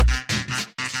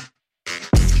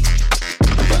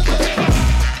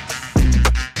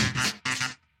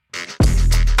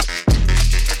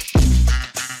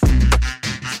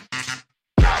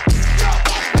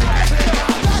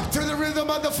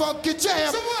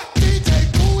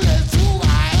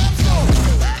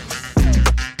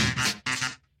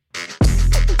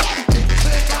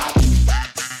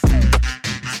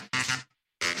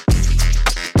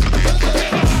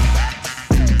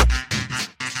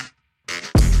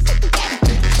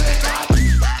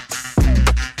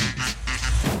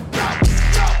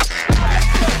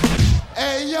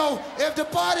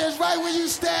party is right where you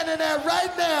standing at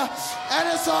right now, and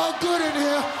it's all good in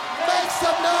here. Make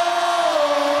some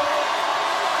noise.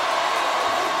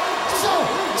 So,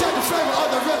 check the flavor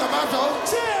of the rhythm I know.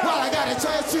 While I got a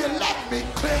chance to let me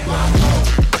clear my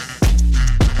throat.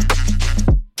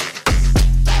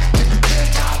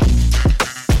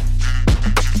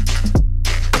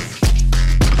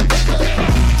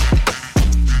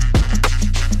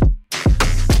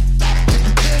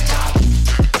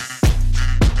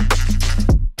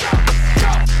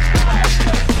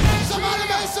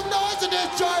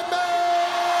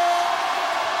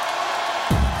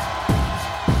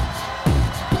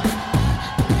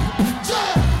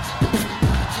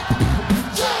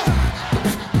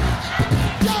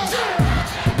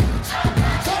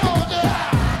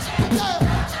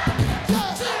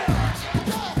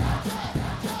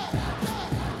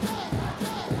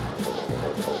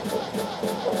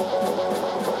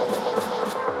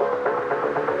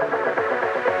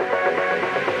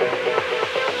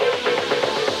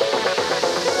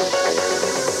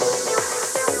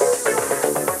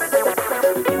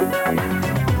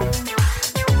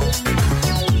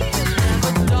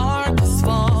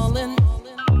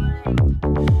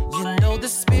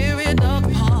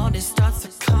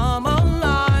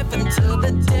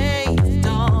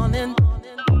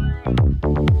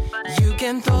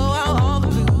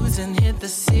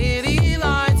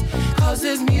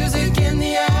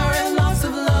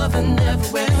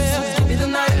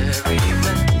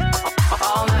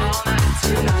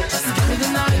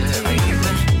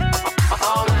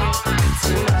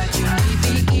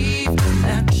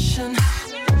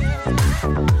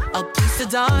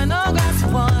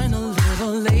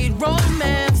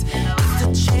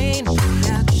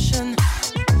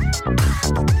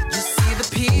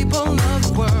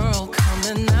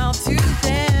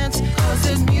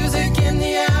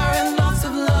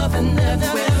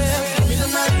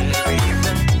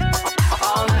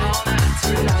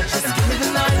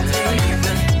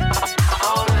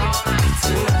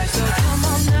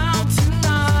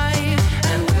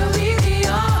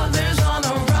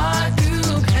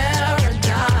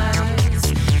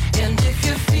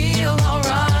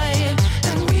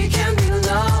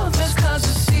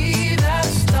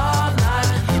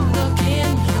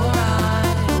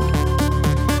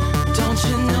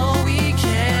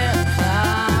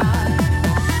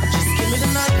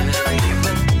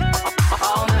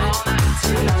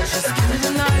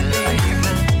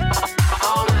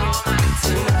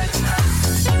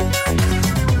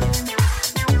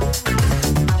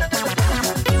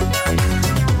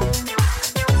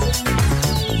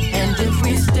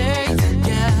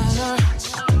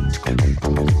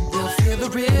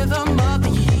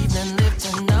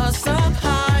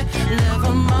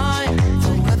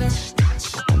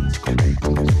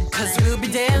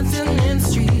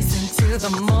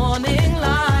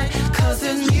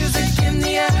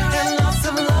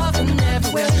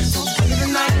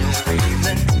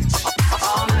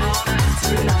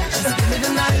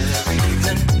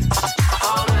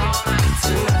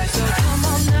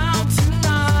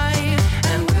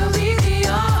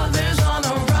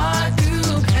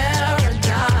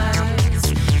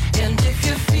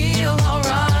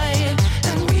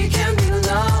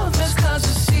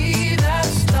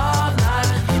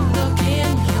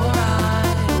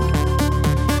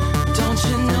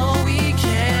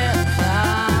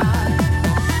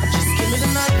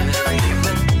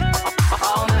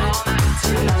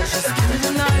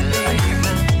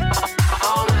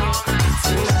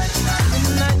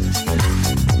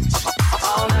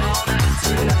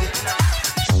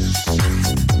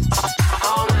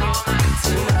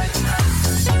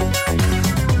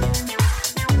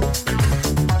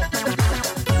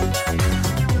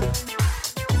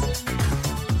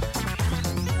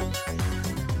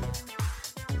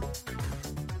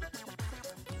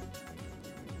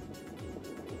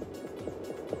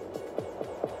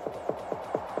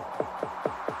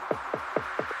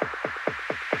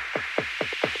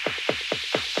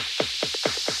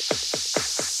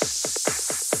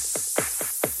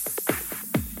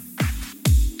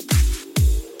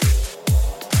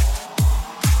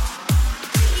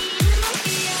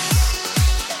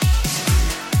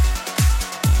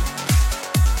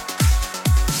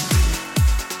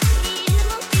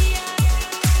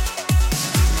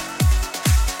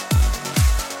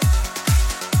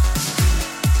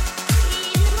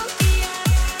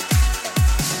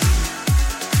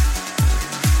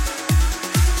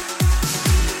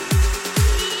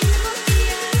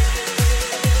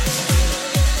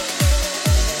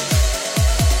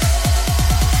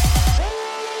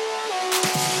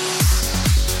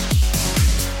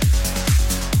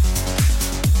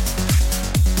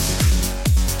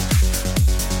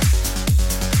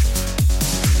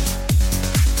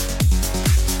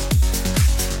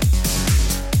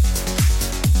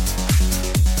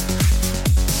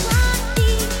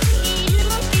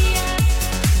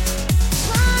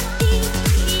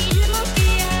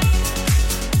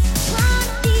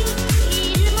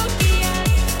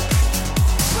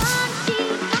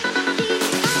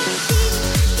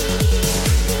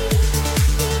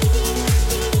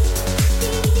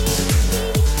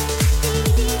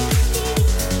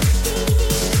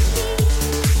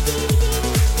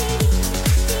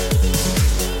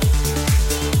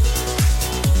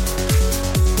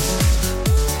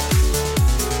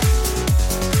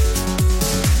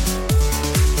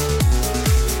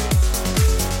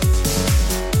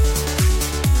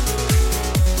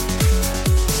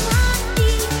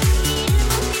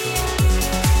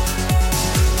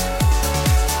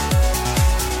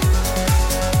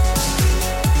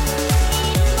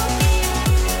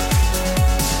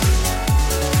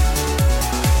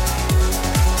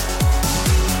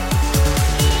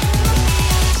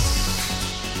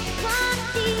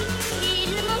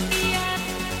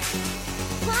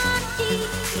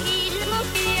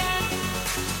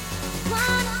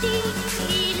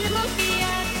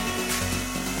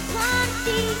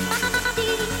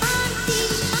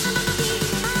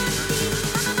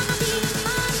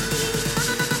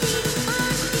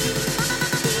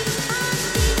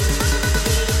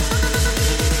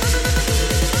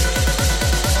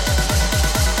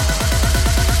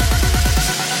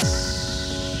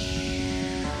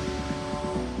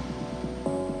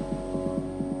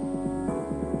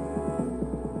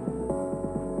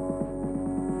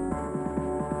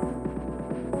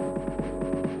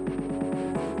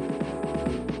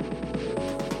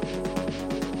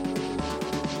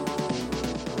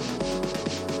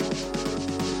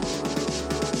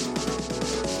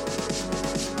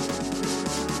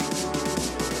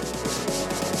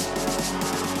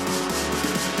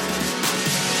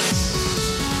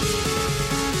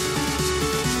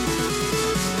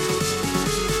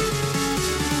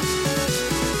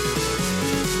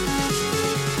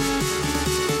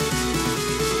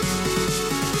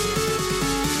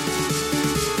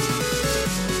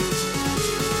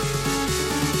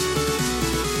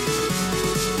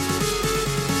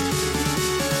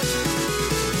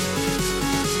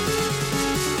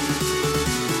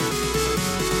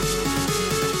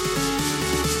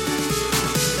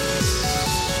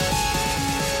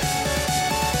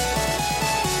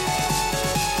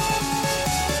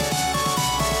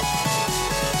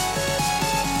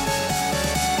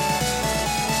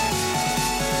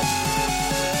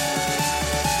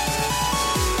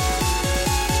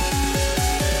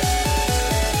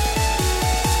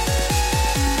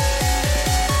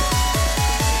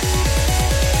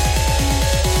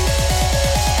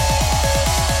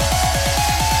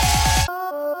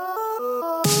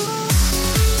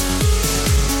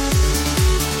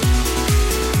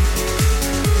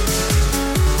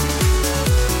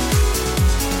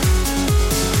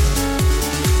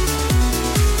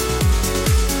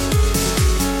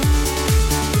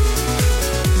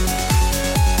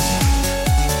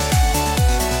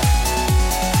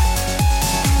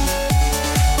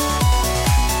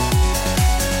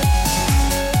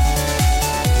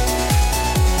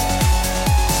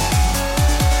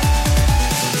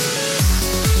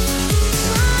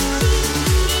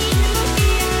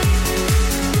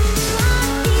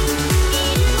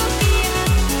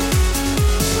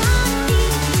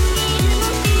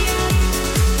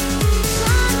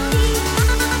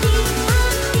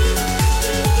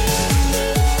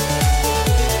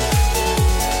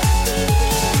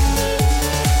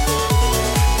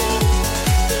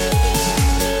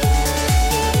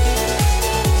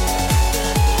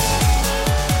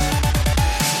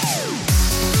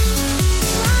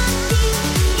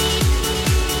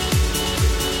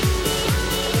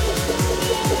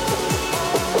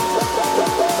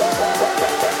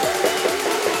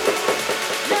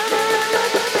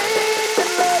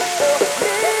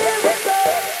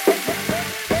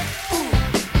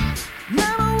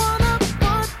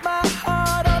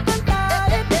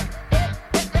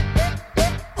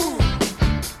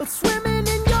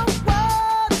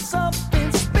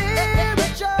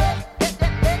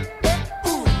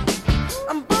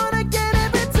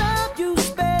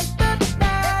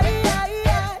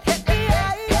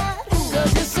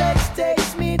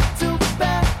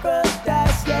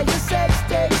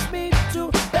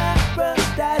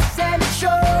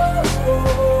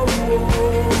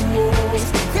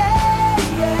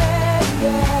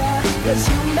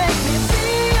 Yeah.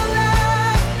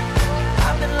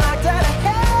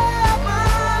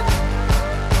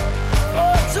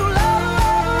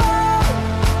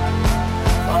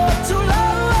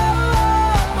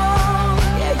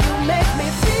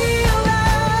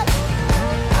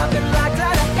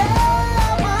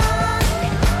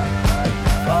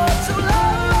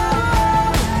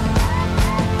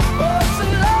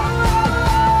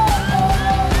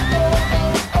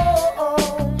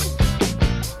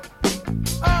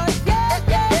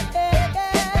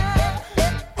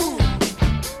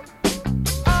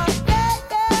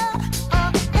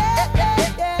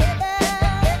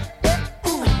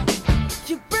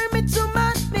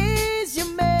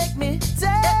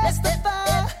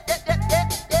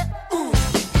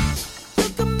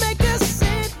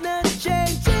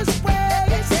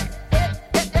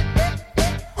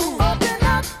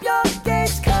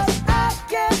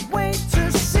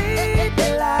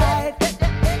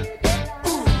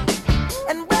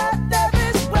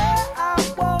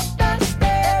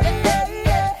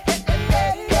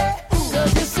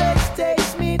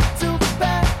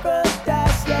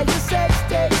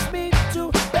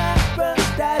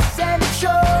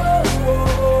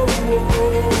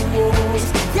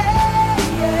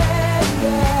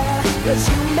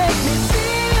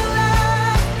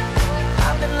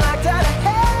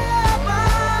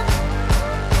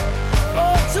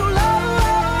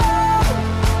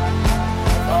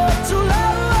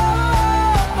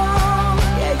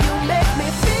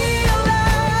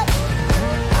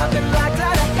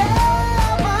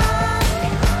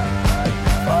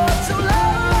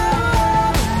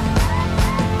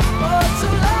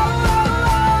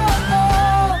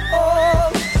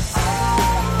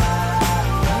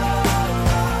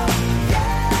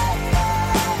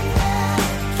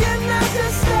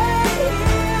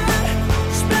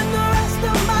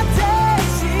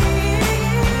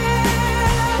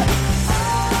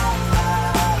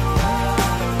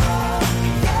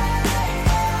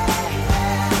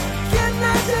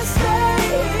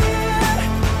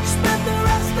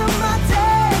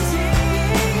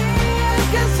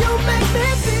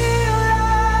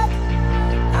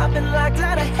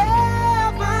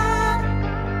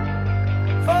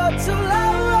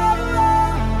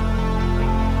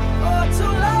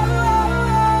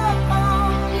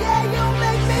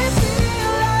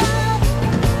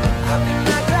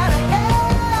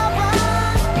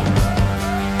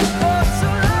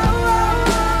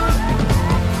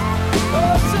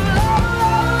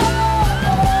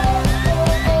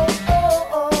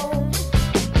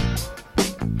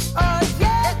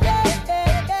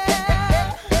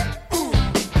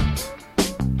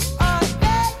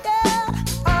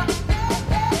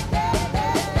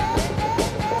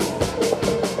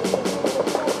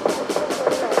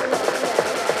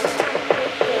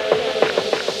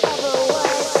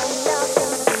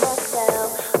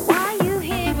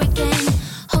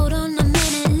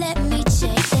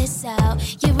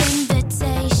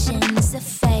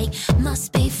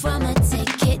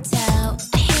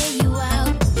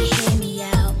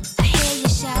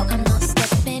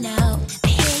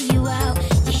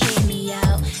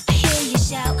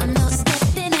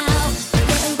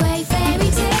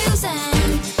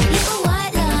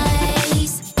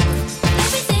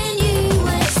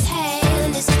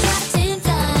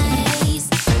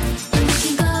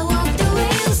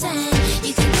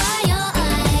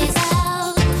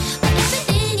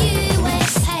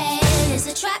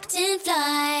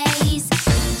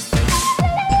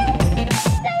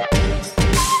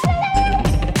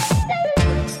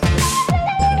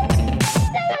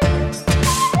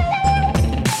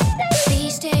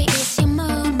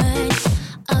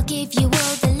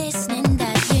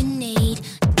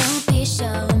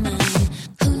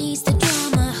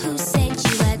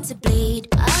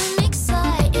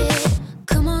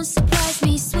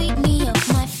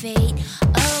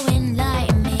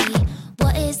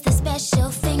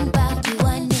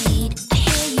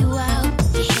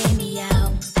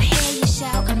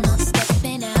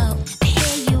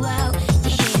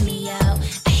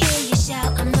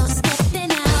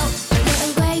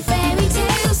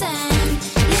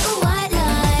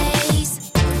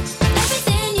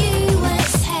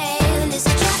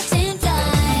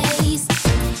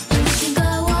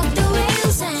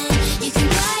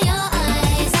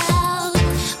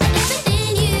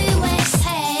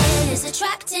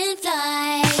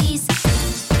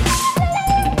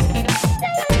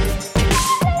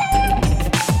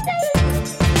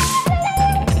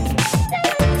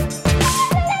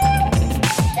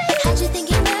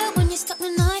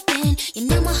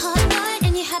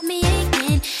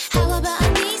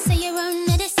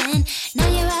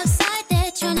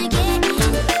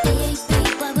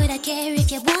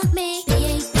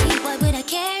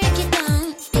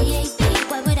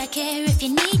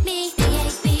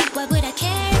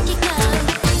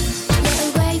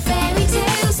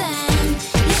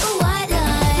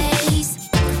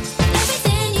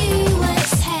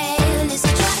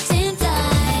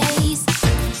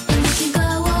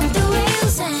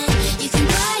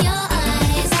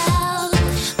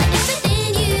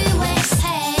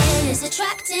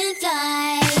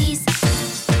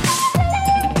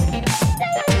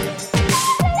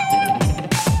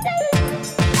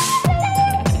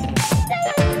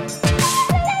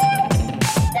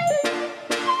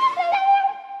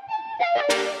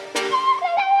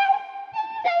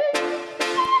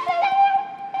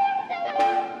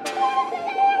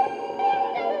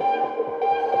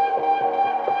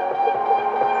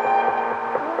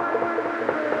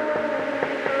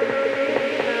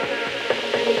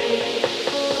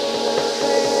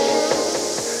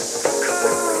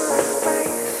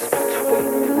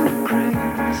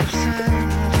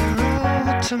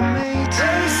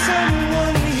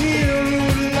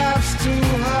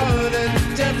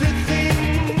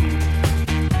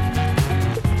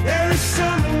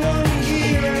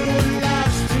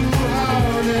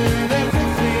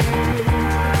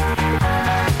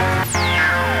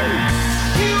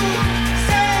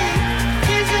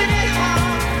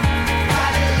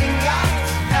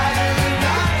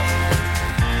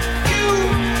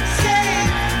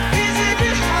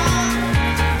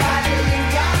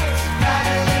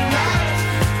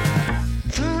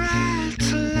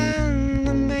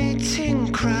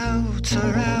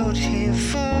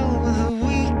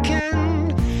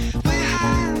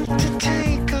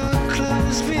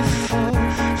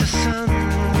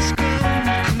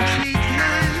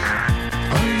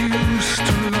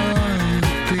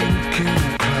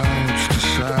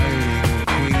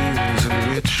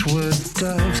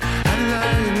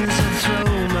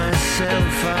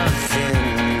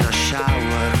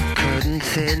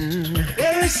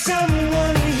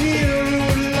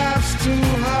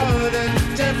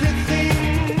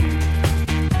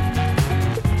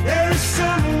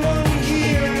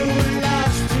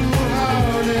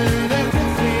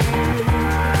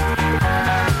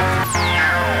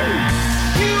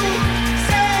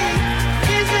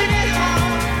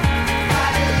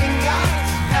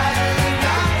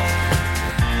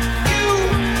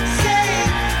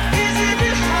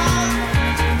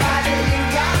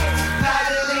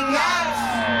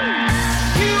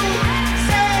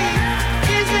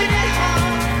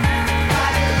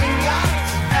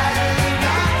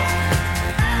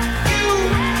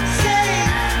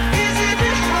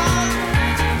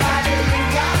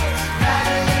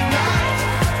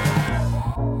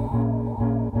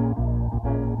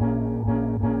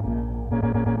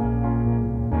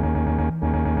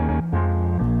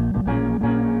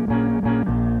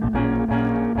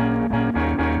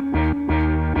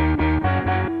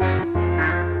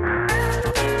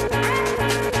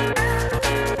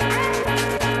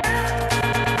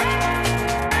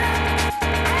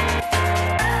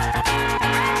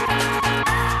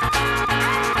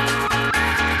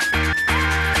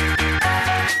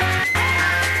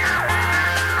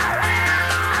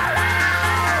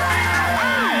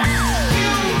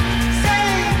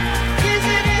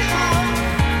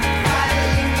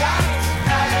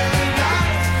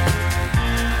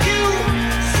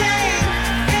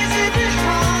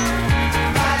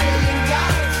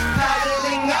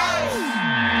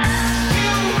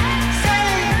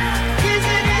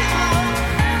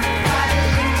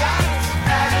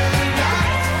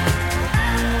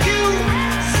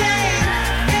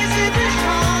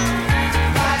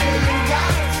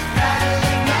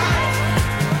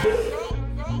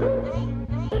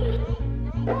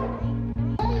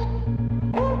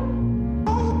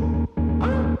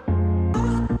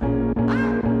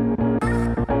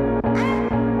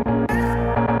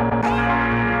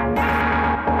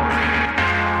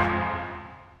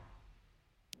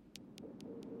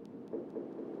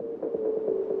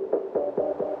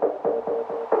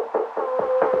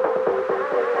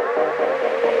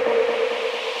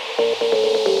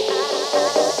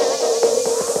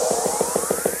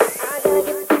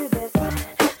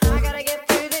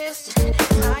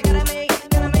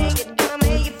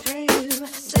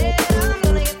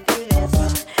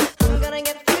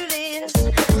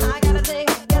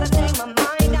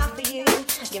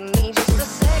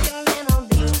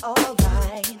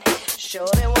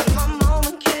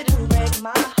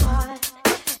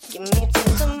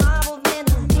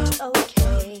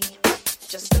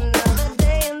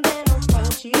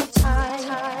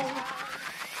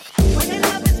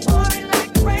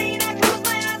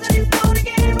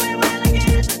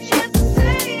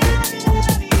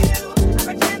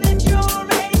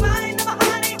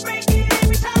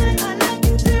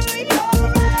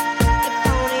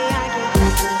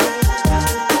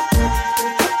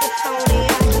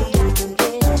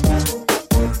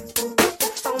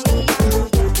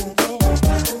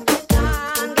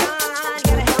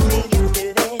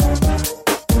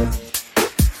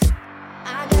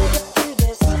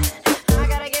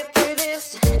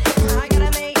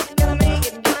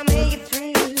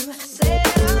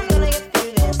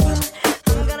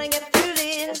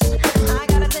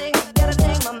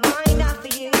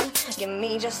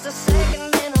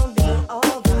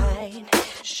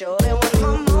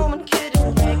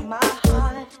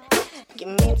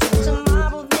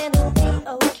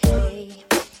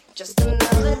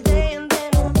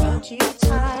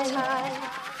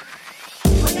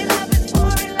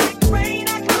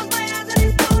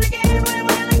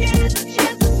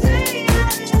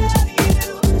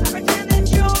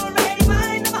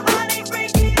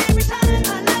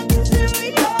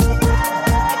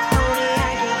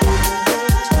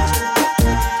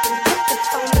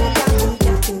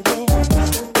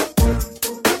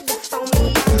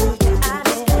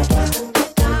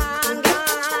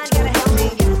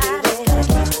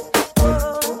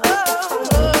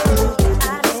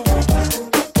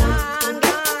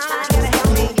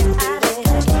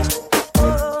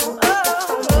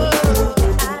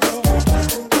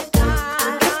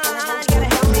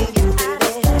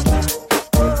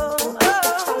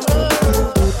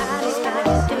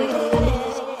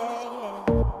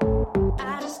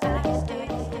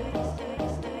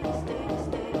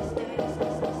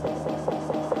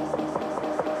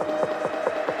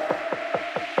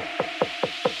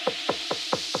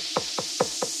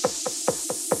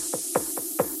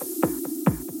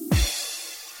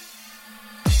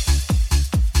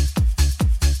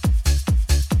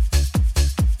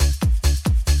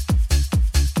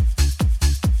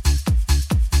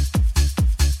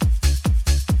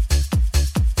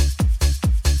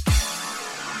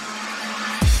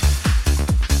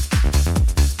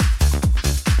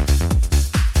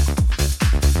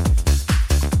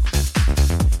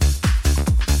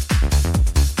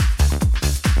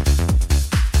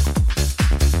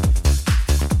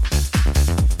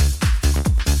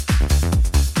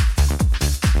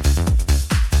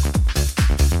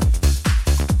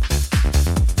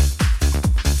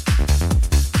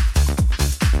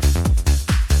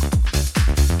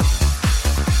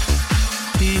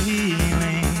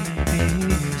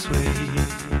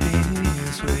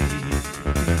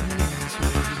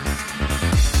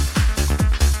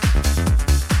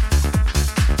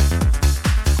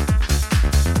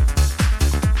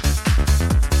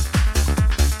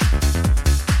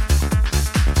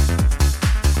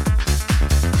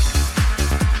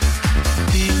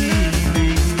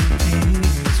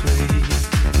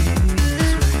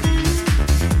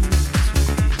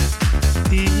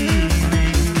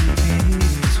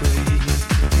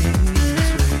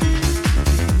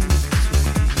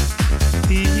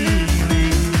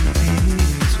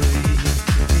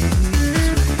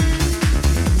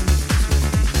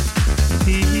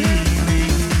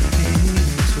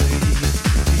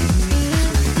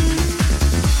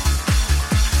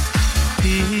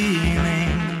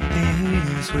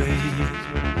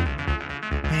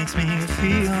 makes me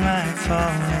feel like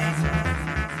falling.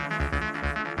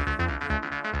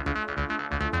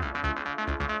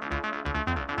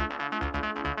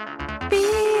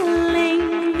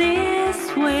 Feeling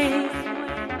this way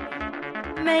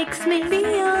makes me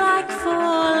feel like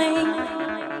falling.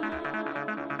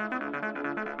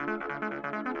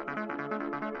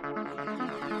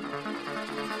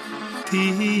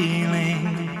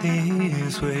 Feeling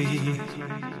this way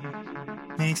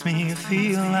makes me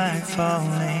feel like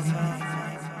falling.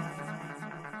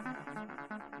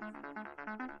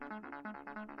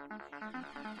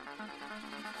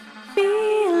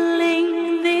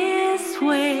 Feeling this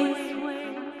way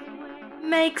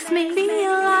makes me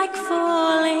feel like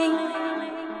falling.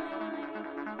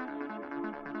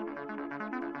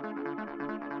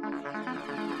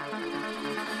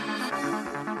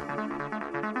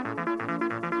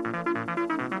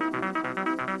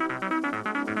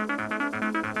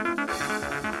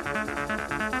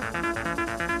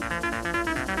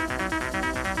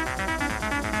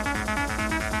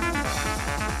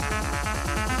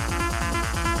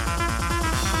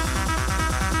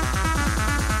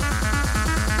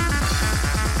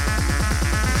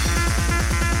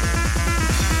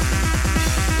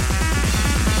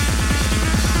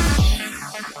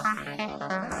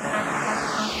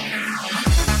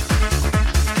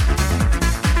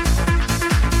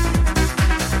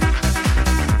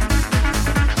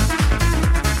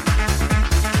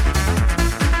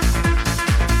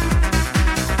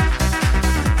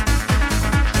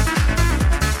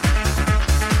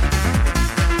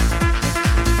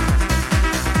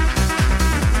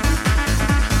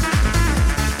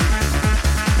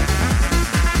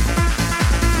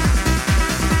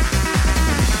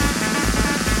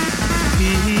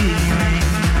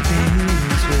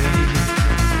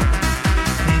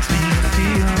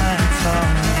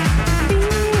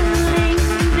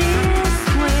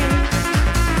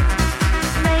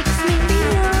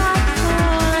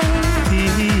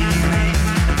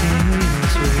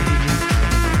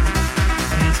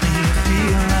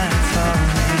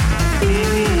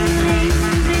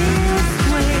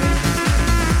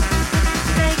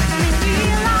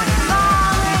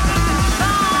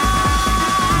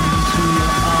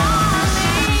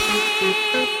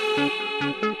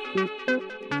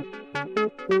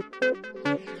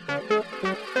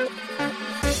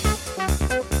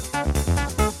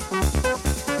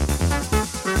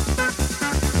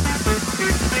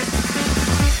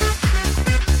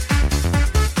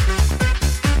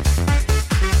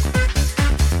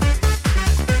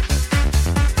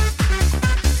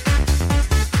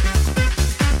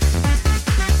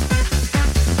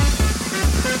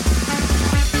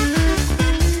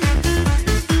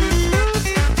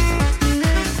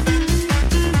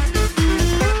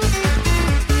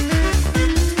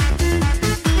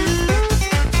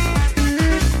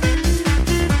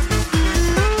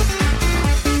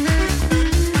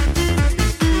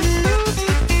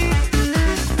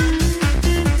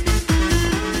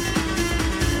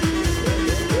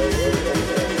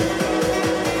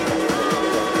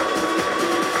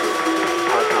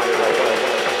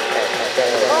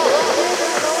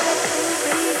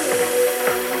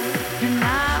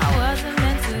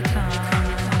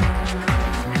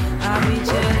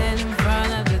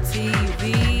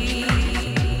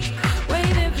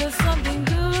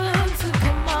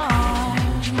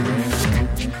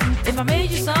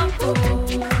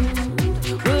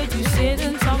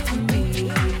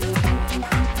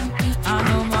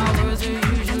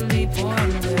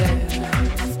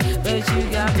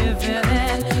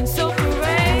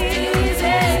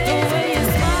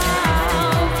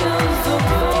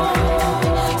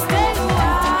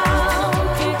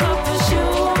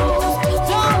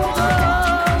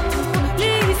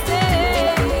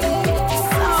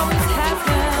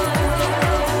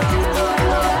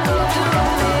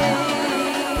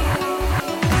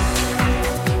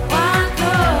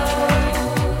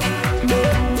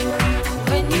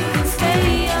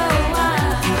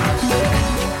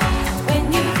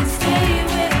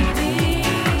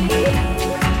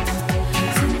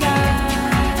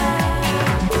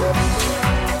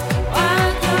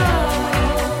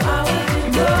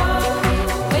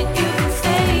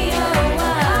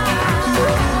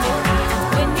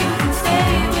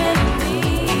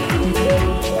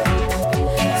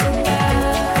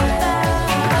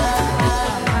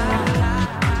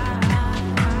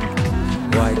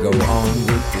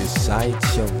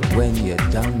 sideshow when you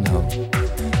don't know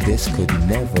this could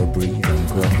never breathe and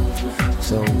grow.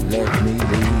 So let me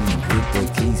leave with the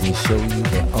keys and show you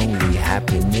the only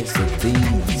happiness of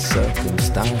these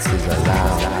circumstances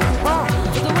allow.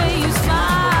 The way you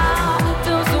smile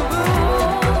fills the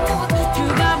room. You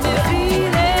got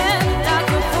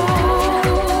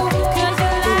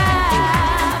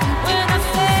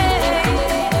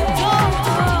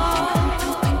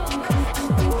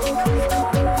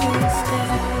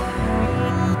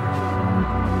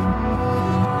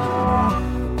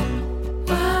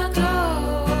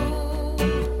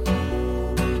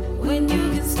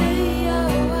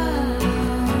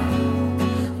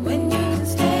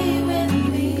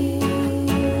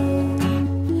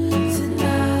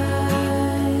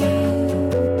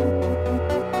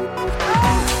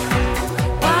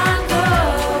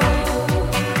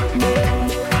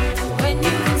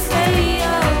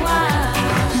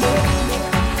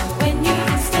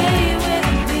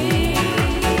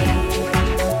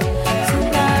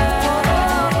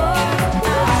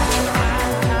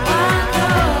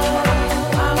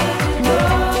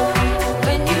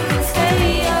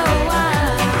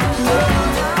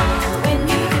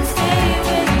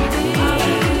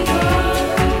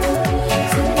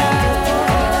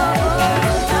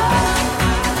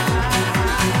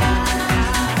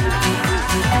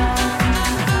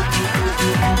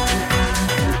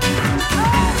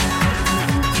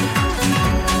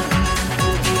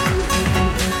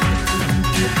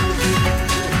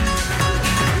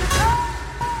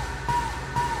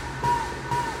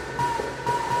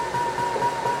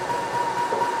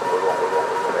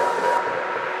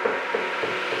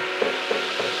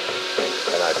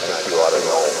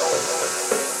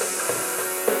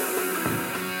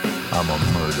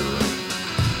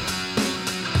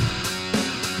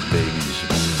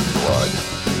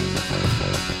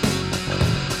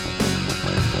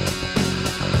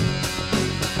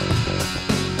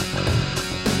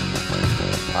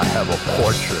I have a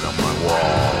portrait on my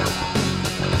wall.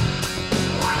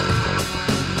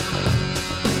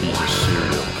 He's a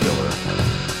serial killer.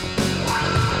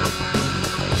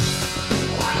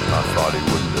 I thought he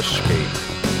wouldn't escape.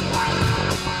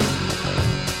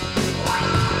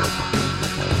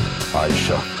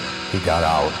 Aisha, he got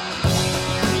out.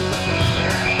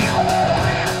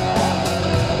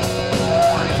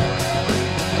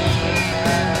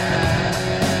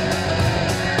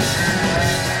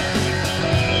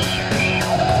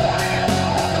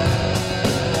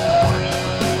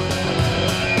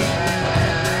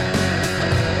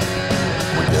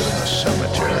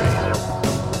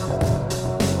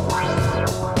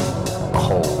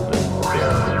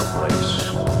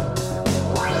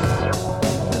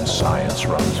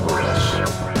 Runs with us,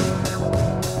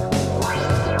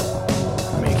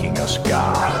 making us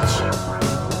gods.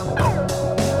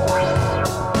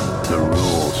 The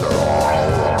rules are all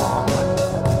wrong.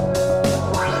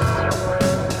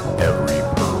 Every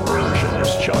perversion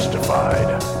is justified.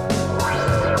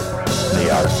 The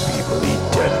art people eat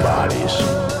dead bodies.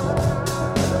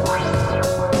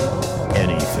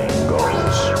 Anything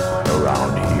goes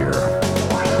around here.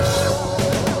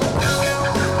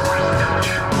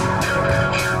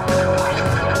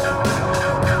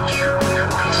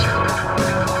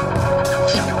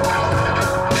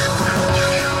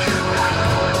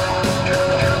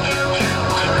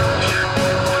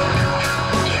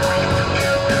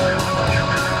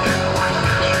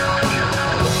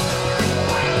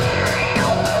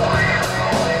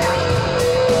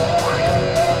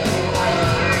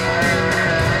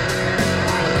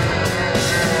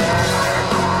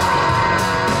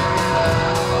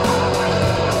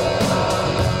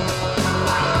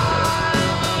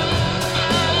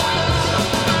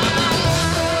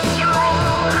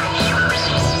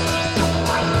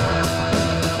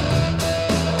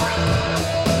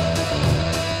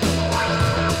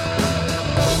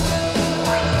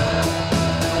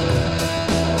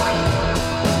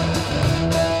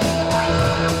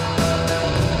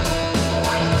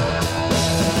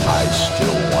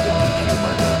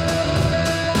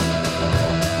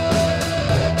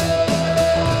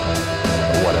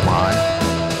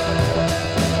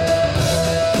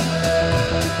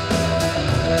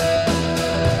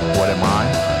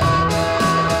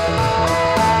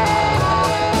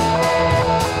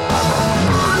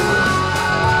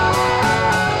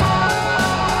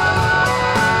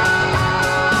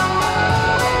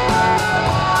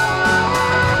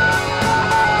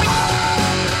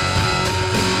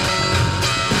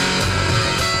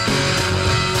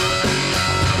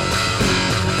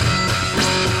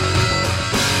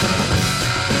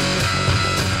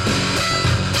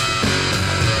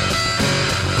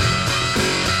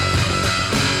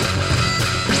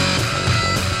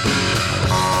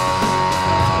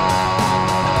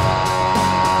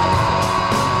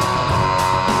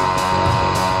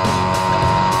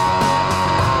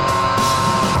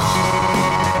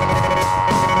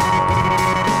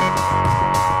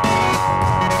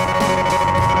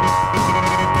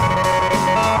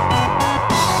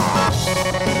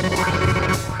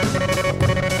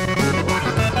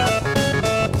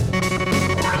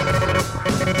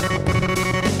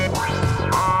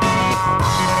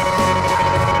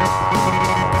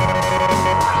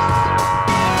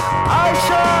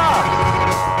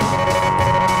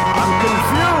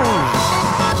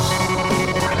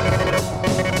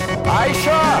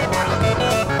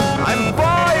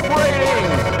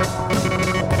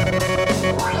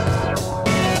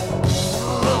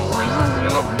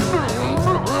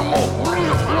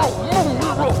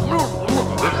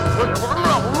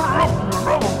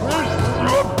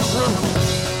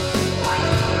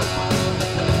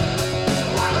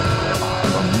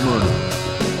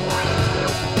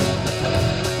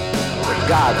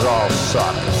 Gods all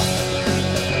suck.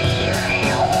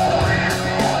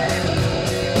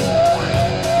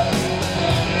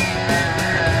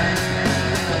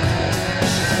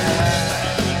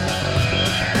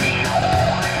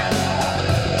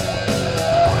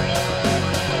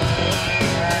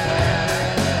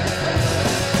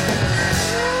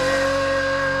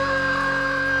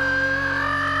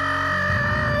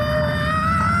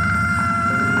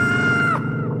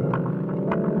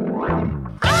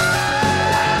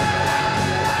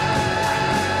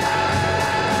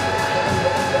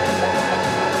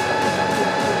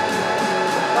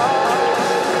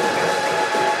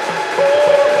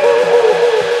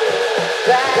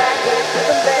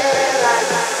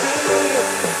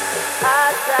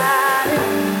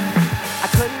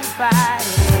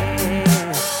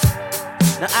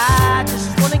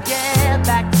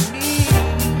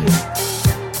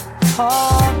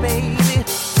 Oh, baby.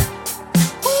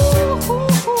 Ooh.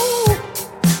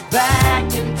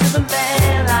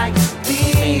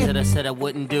 I said I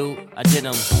wouldn't do, I did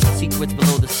them. Secrets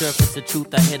below the surface, the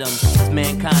truth I hid them. As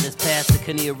mankind is past the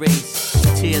can erase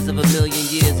the tears of a million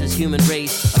years, this human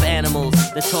race of animals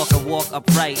that talk and walk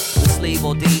upright, enslave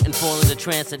all day and fall into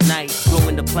trance at night,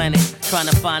 growing the planet, trying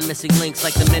to find missing links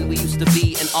like the men we used to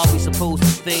be. And are we supposed to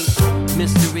think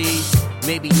mysteries?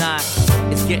 Maybe not.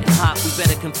 It's getting hot, we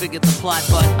better configure the plot.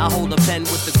 But I hold a pen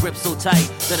with the grip so tight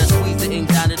that I squeeze the ink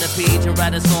out of the page and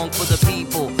write a song for the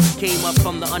people. Came up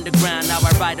from the underground, now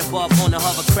I ride above on a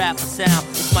hovercraft for sound.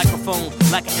 This microphone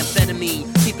like an amphetamine,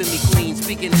 keeping me clean,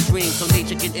 speaking in dreams so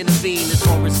nature can intervene. This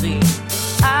horror scene.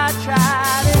 I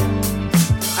tried it,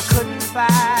 I couldn't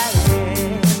fight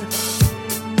it.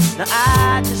 Now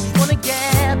I just wanna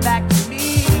get back to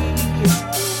me.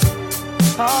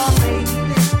 Oh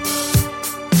baby,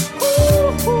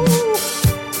 ooh,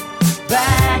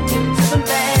 back into the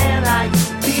man I used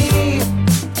to be.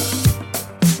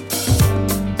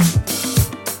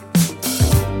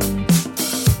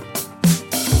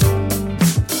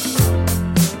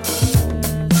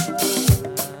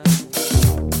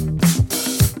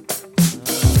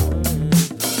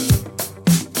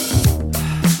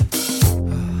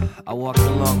 I walked a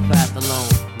long path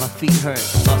alone, my feet hurt,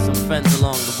 lost some friends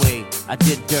along the way. I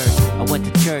did dirt, I went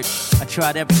to church, I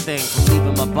tried everything, from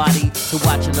leaving my body to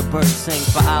watching the birds sing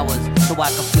for hours, so I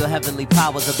could feel heavenly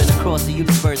powers. I've been across the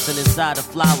universe and inside of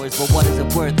flowers, but what is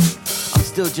it worth? I'm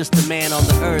still just a man on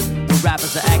the earth, where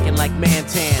rappers are acting like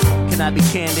man-tan. Can I be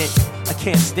candid? I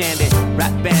can't stand it.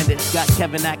 Rap bandits got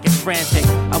Kevin acting frantic.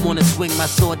 I wanna swing my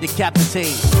sword,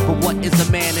 decapitate. But what is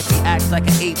a man if he acts like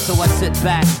an ape? So I sit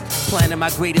back, planning my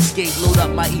great escape. Load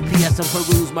up my EPS and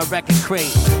peruse my record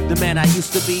crate. The man I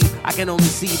used to be, I can only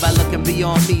see by looking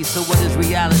beyond me. So what is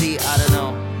reality? I don't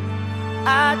know.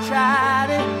 I tried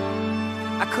it,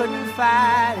 I couldn't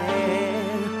fight it.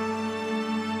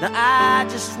 Now I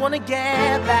just wanna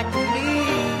get back to me.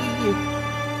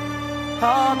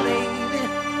 Oh baby,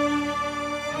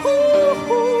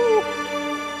 ooh,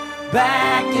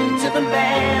 back into the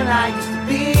man I used to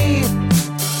be.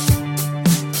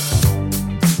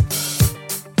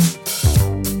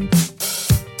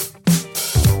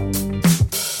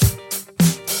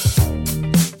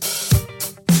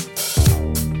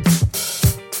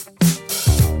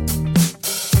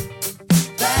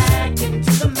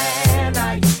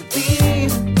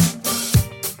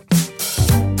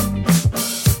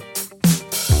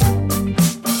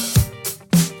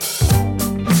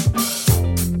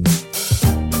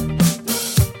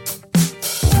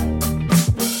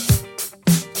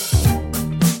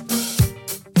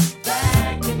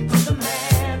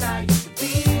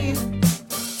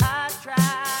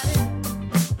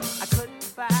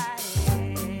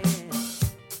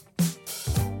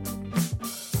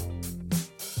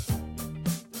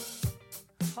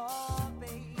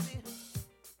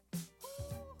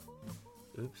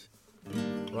 Oops.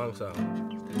 Wrong song.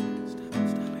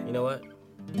 You know what?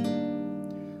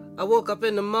 I woke up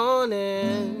in the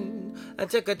morning and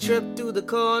took a trip to the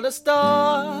corner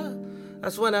store.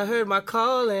 That's when I heard my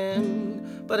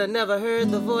calling, but I never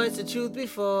heard the voice of truth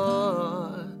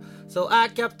before. So I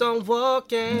kept on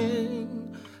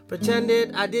walking,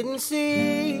 pretended I didn't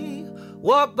see.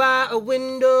 Walked by a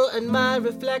window and my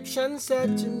reflection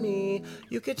said to me,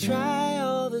 you could try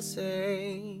all the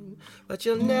same, but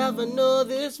you'll never know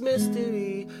this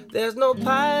mystery. There's no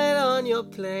pilot on your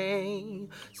plane,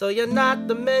 so you're not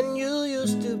the man you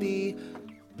used to be.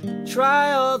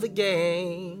 Try all the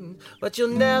game, but you'll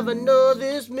never know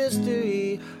this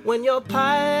mystery when your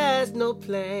pilot has no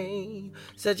plane.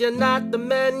 Said you're not the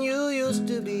man you used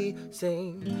to be.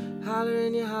 Sing, holler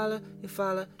and you holler, you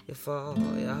follow, you fall.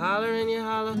 You holler and you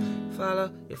holler, you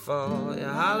follow, you fall. You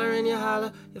holler and you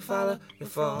holler, you follow, you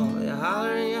fall. You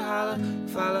holler and you holler, you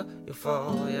follow, you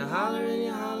fall. You holler and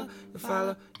you holler, you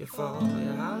follow, you fall.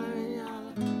 You holler and you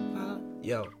holler, follow.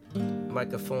 Yo.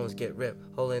 Microphones get ripped,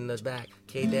 holding us back.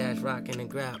 K-Dash rocking and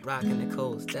grab, rocking the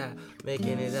cold style,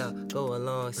 making it up, go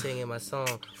along, singing my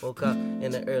song. Woke up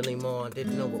in the early morning,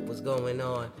 didn't know what was going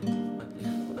on.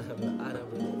 I don't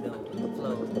really know the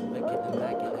flow, making them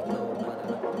back in the go.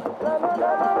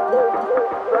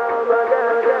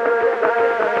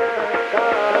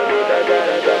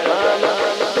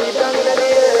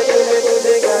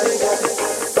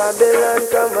 Babylon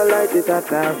come and light it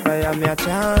at a fire, me a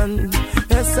chant.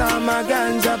 Yes, I'm a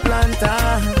ganja planter.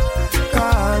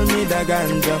 Call me the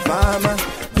ganja farmer.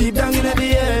 Deep down in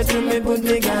the earth, to me put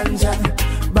me ganja.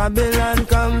 Babylon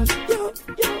come, yo,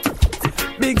 yo.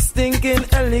 Big stinking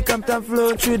helicopter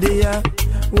flow through the air.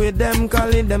 With them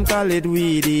call it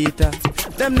weed eater.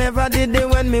 Them never did it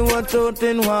when me was out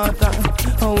in water,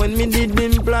 or when me did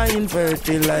implying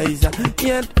fertilizer.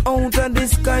 Yet out of the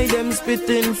sky them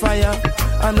spitting fire,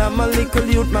 and I'm a little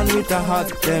youth man with a hot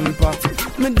temper.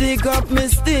 Me dig up me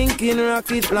stinking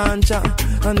rocket launcher,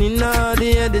 and in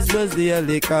the air this was the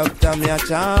helicopter. Me a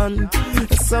chant,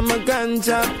 some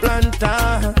ganja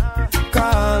planter,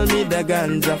 call me the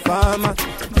ganja farmer.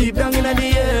 Deep down in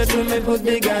the earth when me put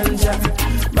the ganja.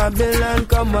 Babylon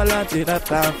come a lot with a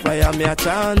top fire. Me a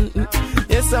chant,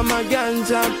 yes I'm a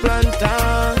ganja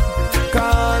planter,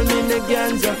 call me the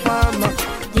ganja farmer.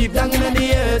 Deep down in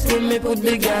the earth when me put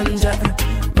the ganja.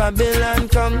 Babylon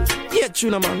come, yeah,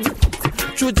 tuna man.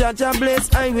 True Jaja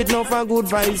bless I with no for good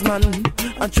vibes, man.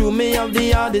 And true me have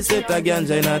the hardest set of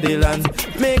ganja in the land.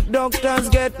 Make doctors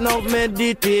get no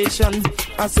meditation,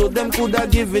 and so them coulda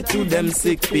give it to them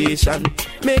sick patient.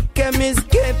 Make chemists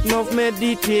get no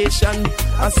meditation,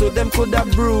 and so them coulda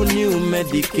brew new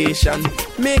medication.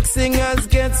 Make singers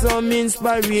get some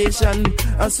inspiration,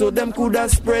 and so them coulda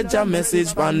spread your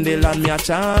message on the land. Me a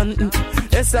chant,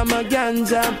 yes I'm a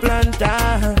ganja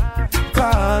planter,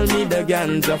 call me the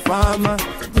ganja farmer.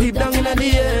 Deep down in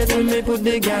the earth when me put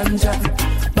the ganja.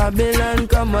 Babylon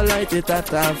come a light it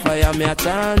at a fire. Me a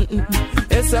chant,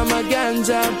 yes I'm a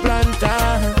ganja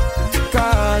planter,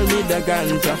 call me the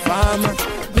ganja farmer.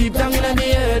 Deep down in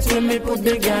the earth when me put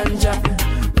the ganja.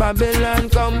 Babylon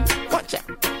come, watch it.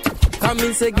 Come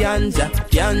and say ganja,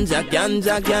 ganja,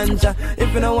 ganja, ganja.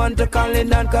 If you don't want to call it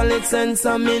that, call it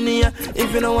sensimania.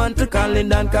 If you don't want to call it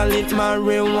that, call it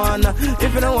marijuana.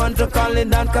 If you don't want to call it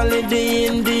that, call it the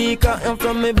indica. And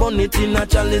from me bonnet in a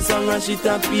chalice and a sheet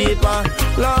of paper.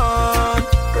 Lord,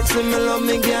 see me love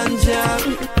me ganja.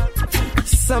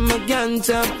 Some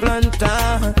ganja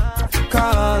planter,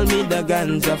 call me the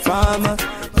ganja farmer.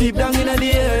 Deep down in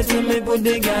the earth, when me put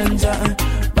the ganja.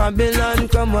 Babylon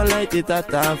come and light it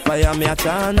at a fire. Me a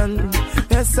chant,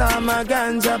 yes I'm a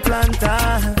ganja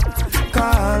planter,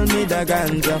 call me the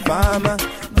ganja farmer.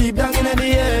 Deep down in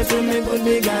the earth when me put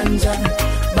the ganja.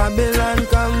 Babylon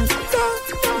come.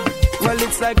 Well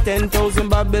it's like 10,000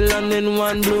 Babylon in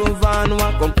one blue van.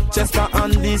 Walk up Chester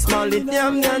on this small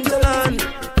damn ganja land.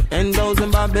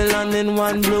 10,000 Babylon in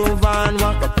one blue van.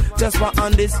 Walk up Chester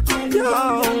on this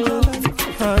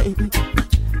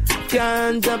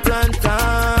ganja planter,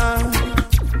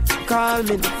 call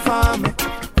me the farmer.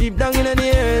 Deep down in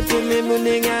the earth with me put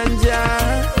the ganja.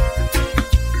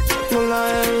 Well I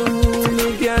me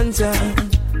ganja,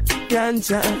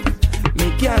 ganja, me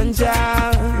ganja.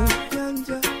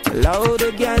 Loud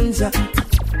the ganja,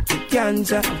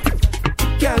 ganja,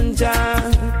 ganja.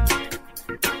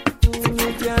 Me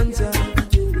ganja,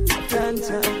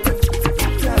 ganja,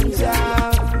 ganja.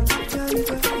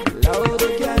 Loud the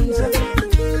ganja.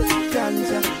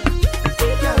 Ganja,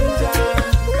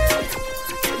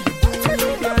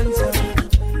 ganja,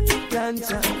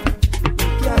 ganja,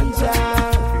 ganja,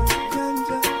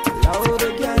 loud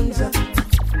ganja,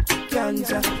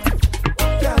 ganja,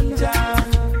 ganja,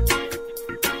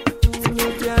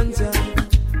 ganja,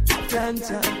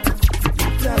 ganja,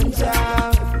 ganja,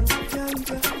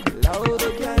 loud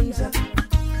ganja,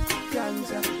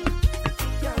 ganja,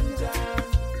 ganja.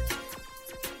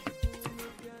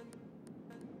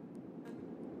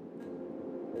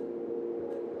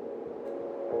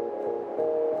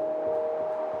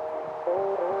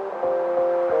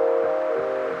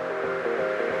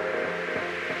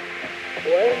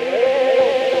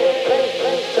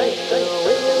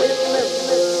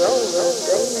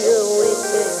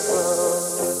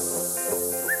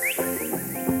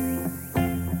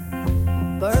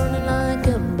 Burning like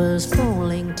embers,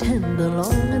 falling tender,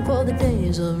 longing for the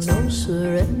days of no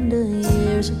surrender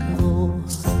years ago.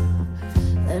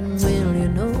 And will you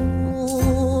know?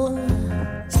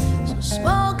 So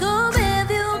smoke 'em if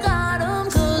you got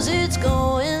 'em, 'cause it's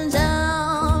going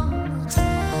down.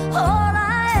 All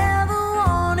I ever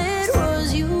wanted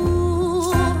was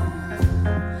you.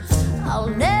 I'll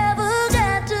never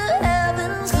get to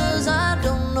heaven 'cause I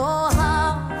don't know how.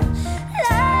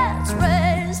 Let's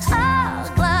raise our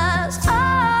glass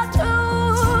up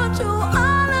to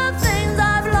all the things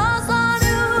I've lost on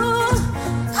you.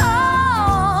 Oh,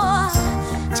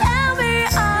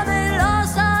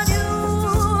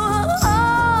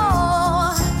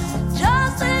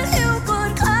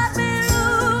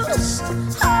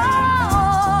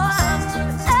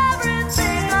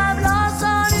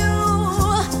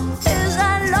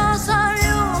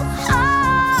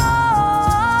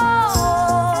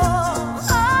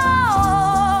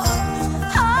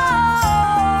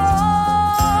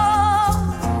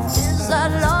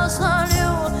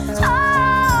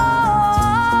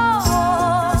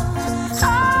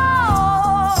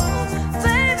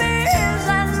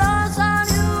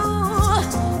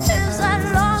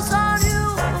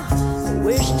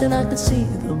 and I could see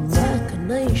the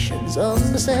machinations,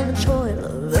 understand the toil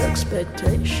of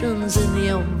expectations in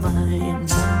your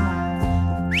mind.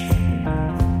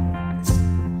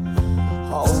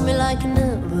 Hold me like you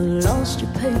never lost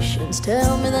your patience.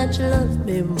 Tell me that you love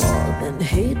me more than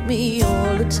hate me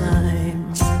all the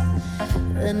time.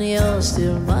 Then you're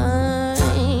still mine.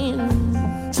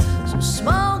 So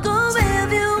smoke 'em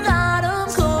if you got 'em,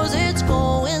 'cause it's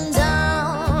going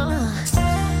down.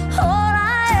 All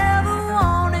I ever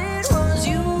wanted was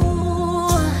you.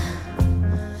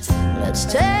 Let's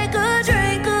take a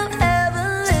drink of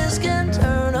heaven, this can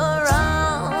turn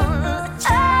around.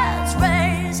 Let's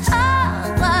raise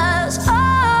our glass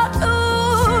up to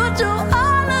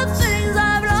all the things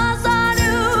I've lost on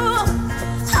you.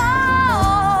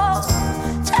 Oh,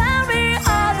 tell me,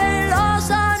 are they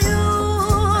lost on you?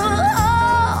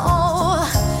 Oh,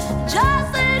 just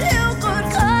that you could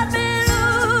cut me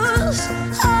loose.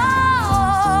 Oh,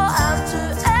 after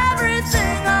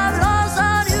everything I've lost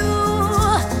on you,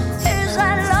 is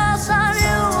that lost on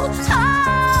you? Oh,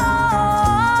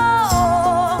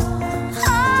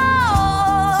 oh,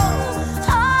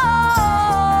 oh,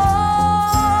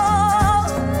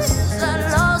 is that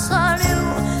lost on you?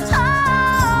 Oh,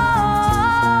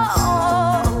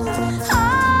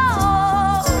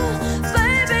 oh,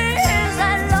 baby, is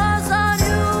that lost on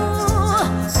you?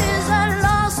 Is that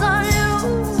lost on you?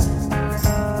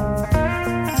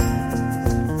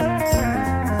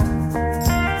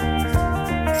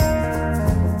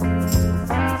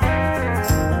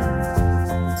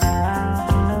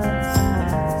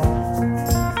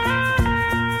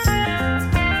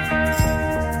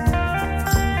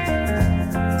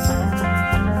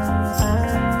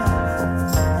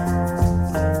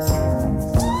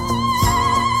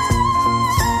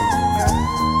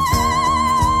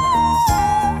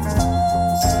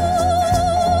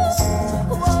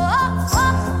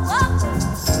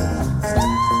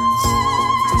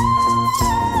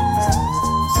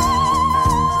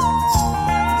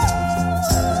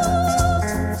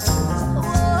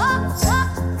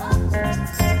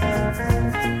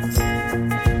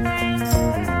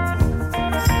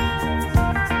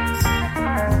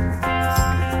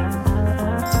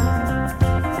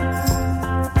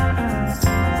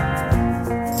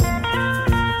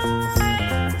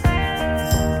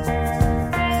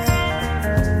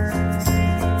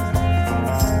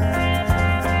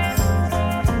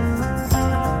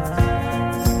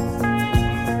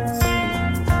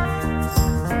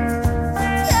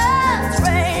 Let's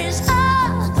raise our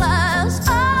glass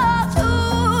up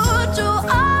to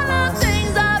all the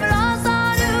things I've lost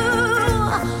on you.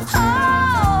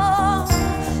 Oh,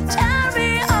 tell me,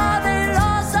 are they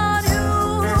lost on you?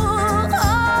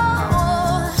 Oh,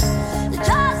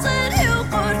 just that you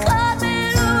could cut me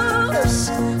loose.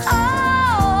 Oh,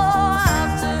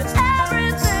 after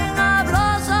everything I've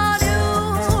lost on you,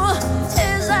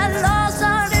 is that lost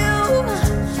on you?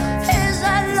 Is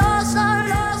that lost on,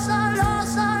 lost on,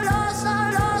 lost on, lost on,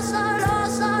 lost on,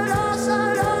 lost on, lost on,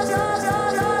 lost on,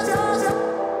 lost on?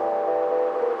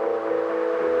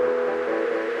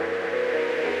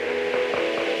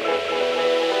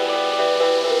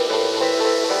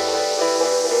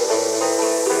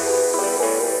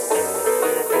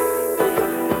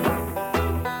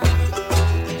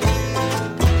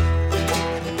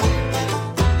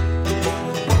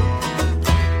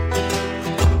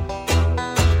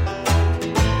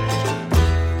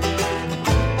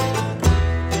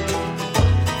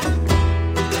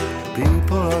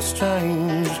 People are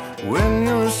strange when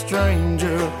you're a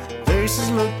stranger. Faces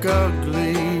look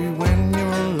ugly when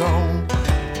you're alone.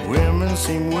 Women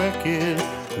seem wicked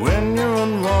when you're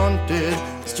unwanted.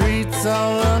 Streets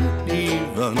are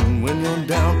uneven when you're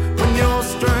down. When you're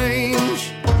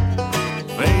strange,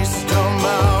 face come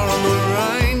out on the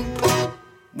rain.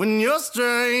 When you're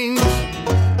strange,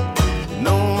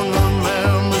 no one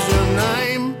remembers your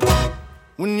name.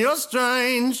 When you're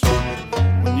strange,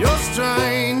 when you're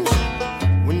strange,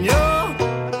 when you're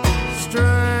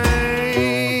strange.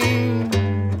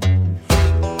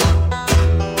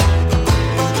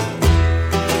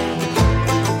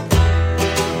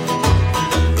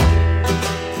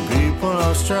 People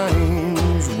are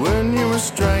strange when you're a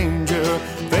stranger.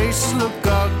 Faces look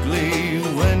ugly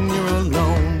when you're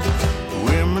alone.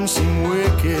 Women seem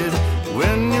wicked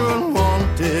when you're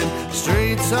unwanted.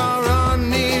 Streets are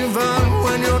uneven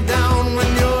when you're down.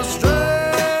 When you're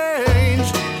strange,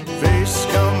 face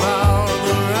come out of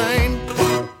the rain.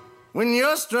 When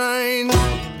you're strange,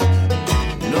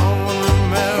 no one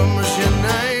remembers your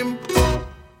name.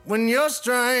 When you're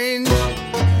strange,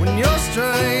 when you're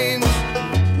strange,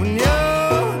 when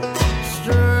you're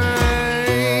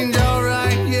strange,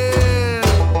 alright, yeah.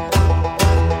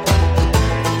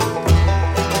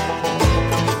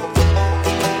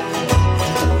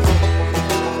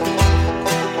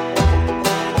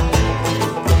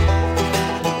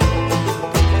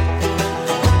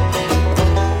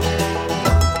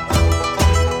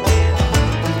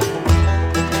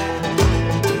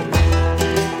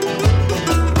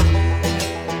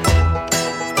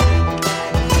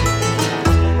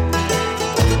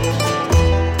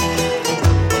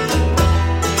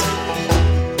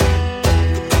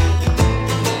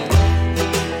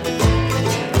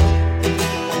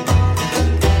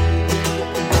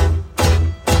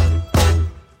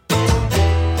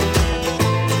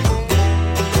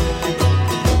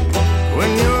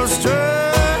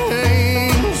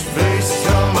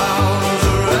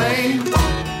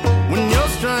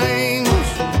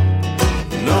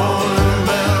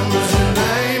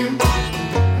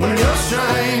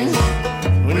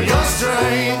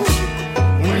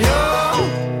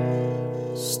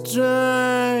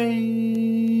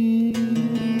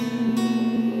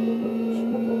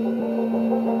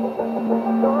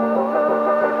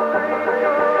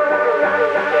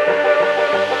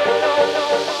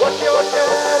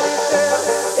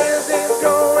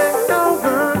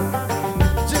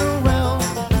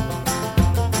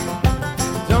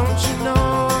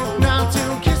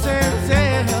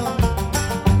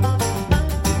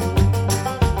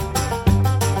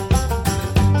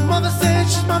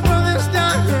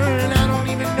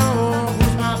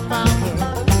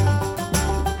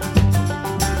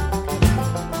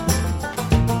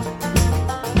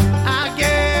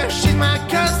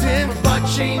 but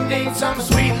she needs some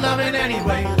sweet loving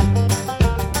anyway.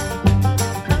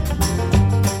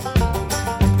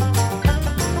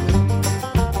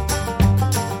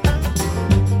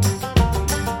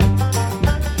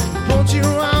 Pulled you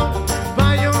out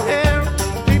by your hair.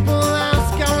 People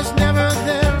ask I was never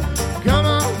there. Come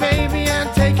on, baby,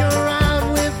 and take a ride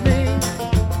with me.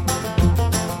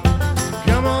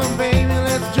 Come on, baby,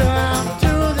 let's drive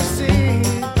to the sea.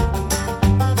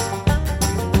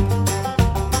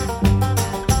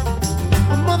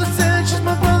 My mother said she's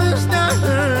my brother's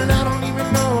daughter, and I don't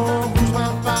even know who's my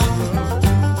father.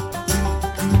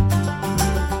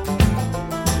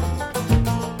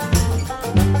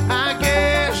 I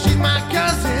guess she's my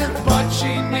cousin, but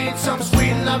she needs some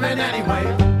sweet loving anyway.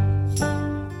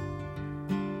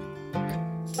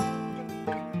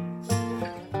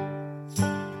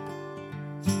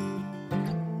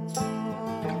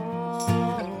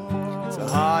 It's a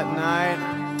hot night,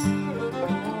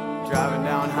 driving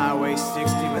down Highway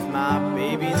 60 with my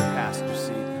baby in the passenger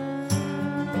seat.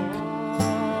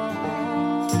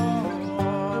 I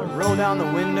roll down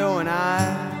the window and I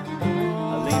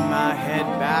lean my head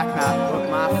back and I put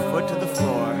my foot to the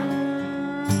floor.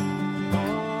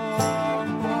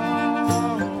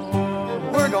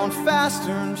 We're going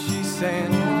faster and she's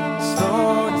saying,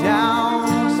 slow down,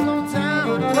 slow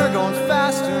down. We're going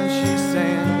faster and she's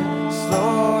saying,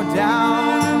 slow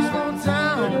down, slow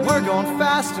down. We're going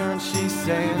faster and she's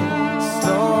saying,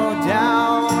 slow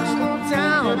down, slow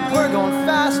down. We're going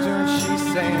faster and she's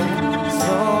saying,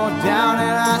 slow down.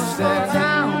 And I said,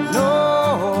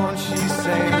 no, and she's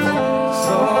saying,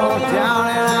 slow down.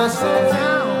 And I said,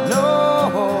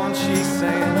 no, and she's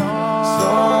saying,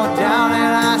 slow down.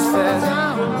 And I said,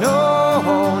 no,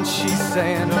 and she's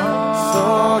saying,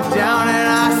 slow down. And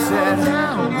I said,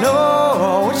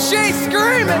 no, and she's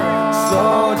screaming,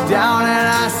 slow down. And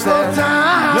I said,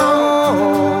 no.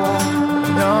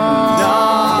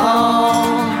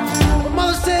 My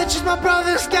mother said she's my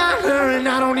brother's daughter, and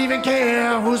I don't even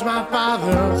care who's my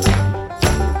father.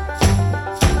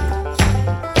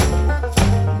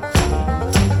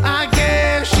 I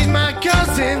guess she's my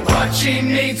cousin, but she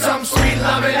needs some sweet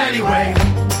loving anyway.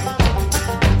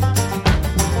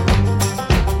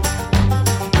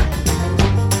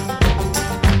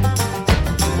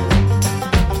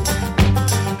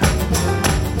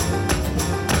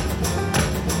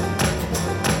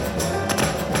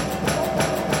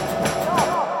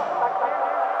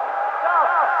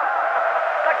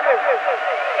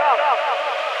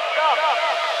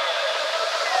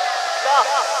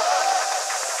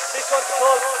 This one's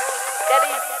called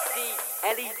Nelly the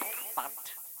Elephant.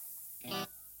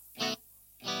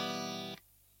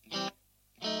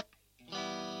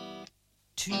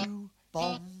 To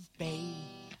Bombay,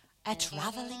 a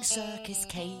travelling circus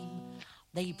came.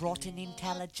 They brought an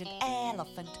intelligent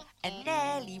elephant, and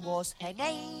Nelly was her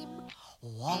name.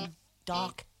 One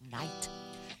dark night,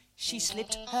 she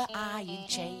slipped her iron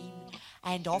chain,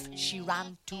 and off she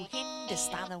ran to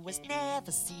Hindustan and was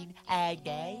never seen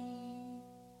again.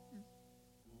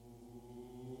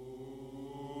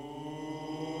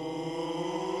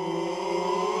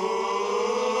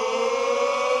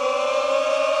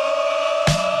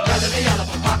 The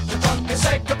elephant packed the trunk and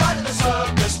said goodbye to the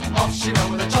circus. Off she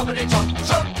ran with a choppity chomp,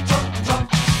 chomp, chomp, chomp.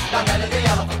 Now Nelly the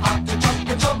elephant packed the trunk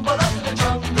and tumbled out to the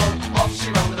jungle. Off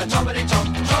she ran with a choppity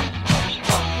chomp, chomp, chomp,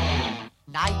 chomp.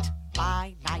 Night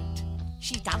by night,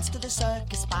 she danced to the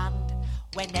circus band.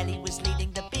 When Nelly was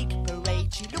leading the big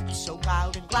parade, she looked so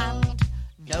proud and grand.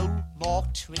 No more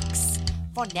tricks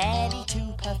for Nelly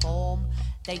to perform.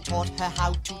 They taught her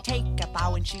how to take a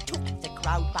bow, and she took the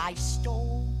crowd by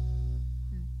storm.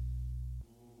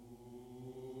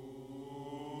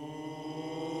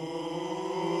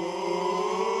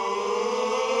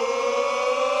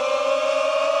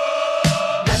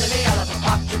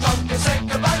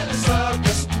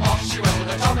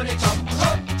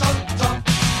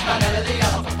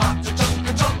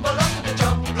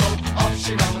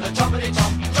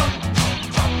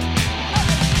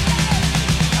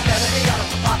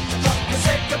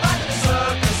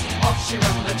 She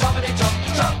ran with a jumpity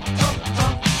jump, jump.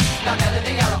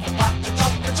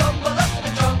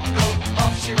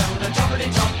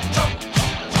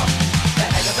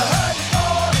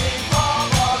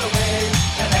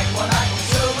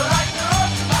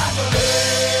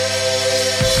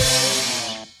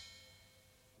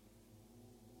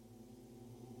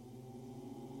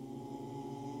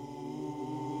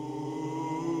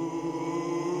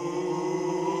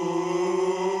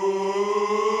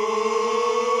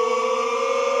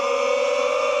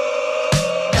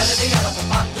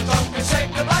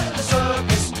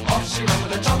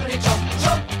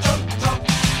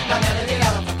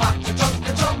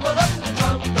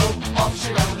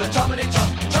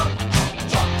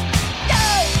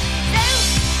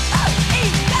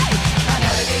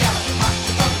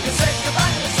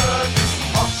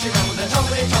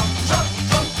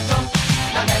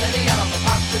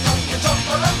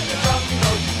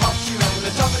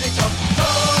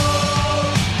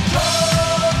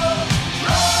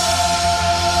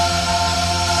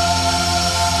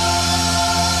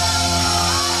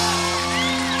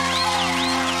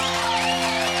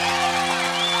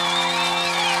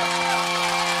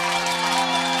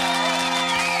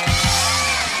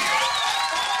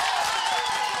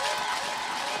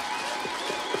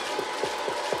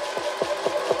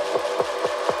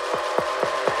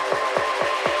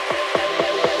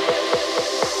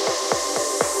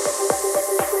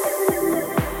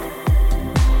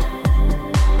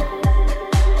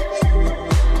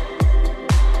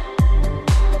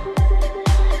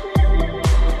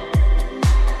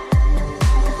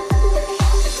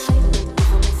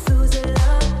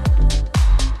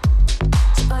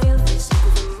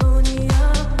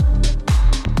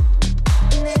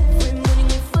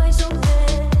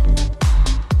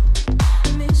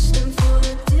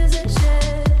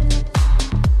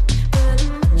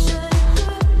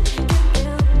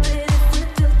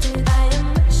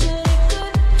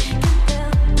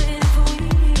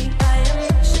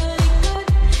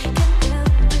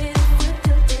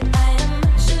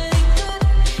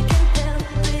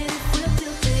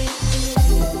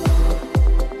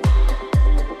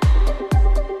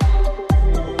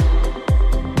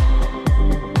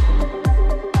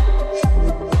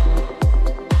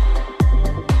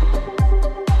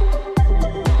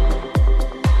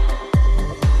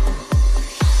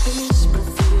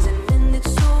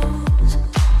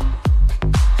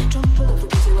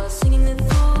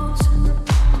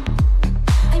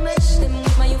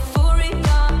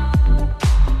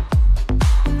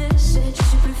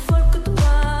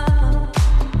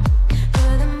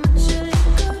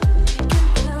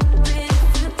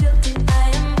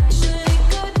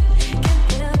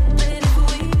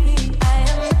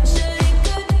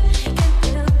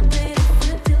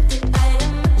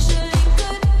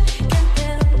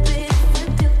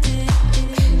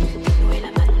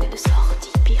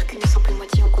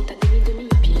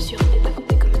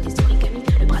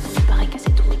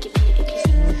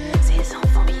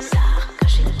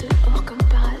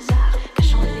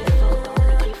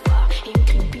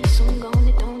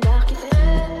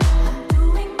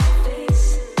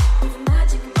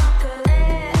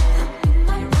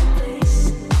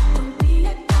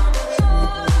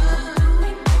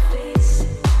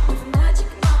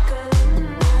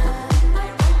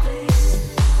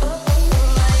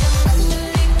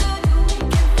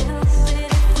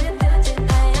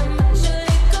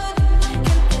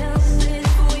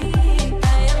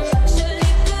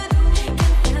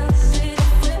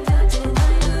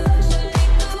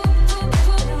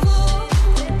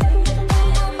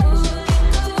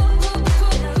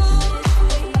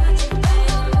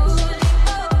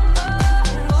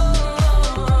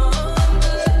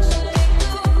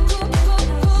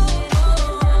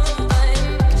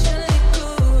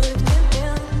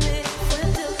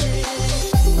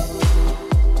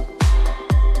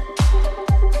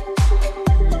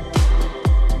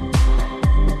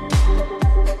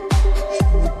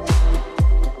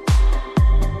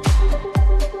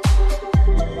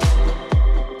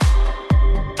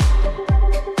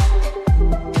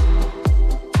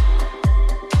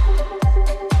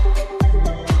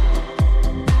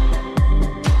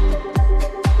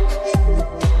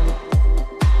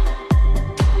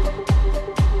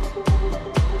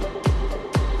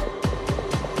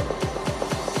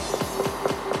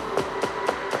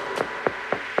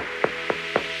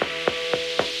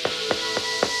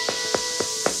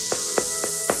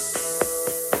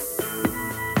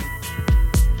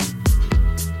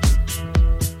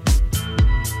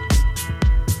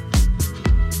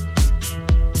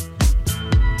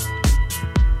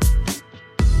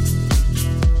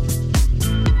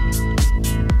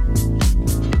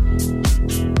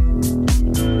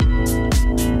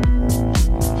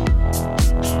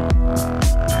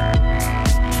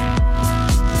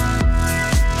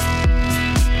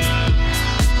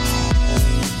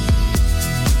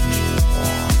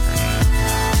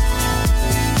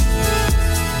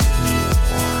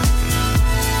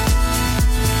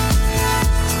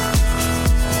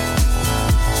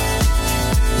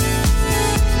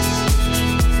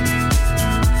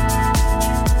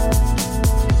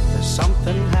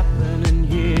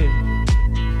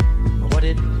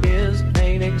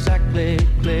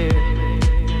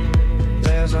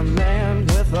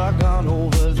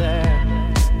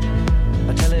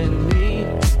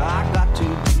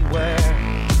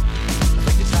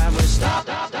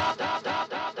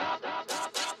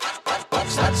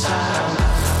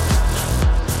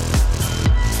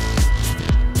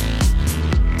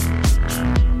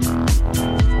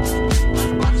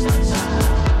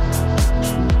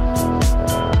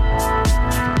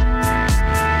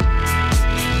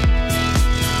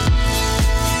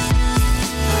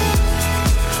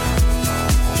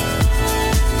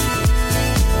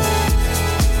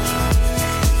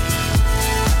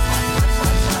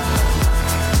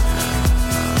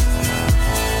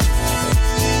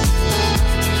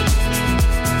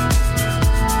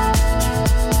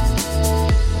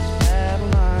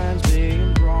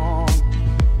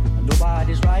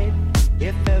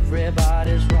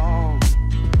 everybody's wrong.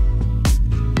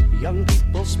 Young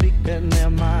people speaking their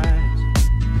minds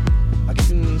are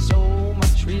getting so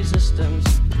much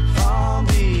resistance from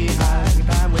behind.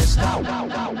 Time we stop.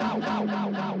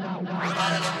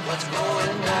 What's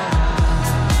going down?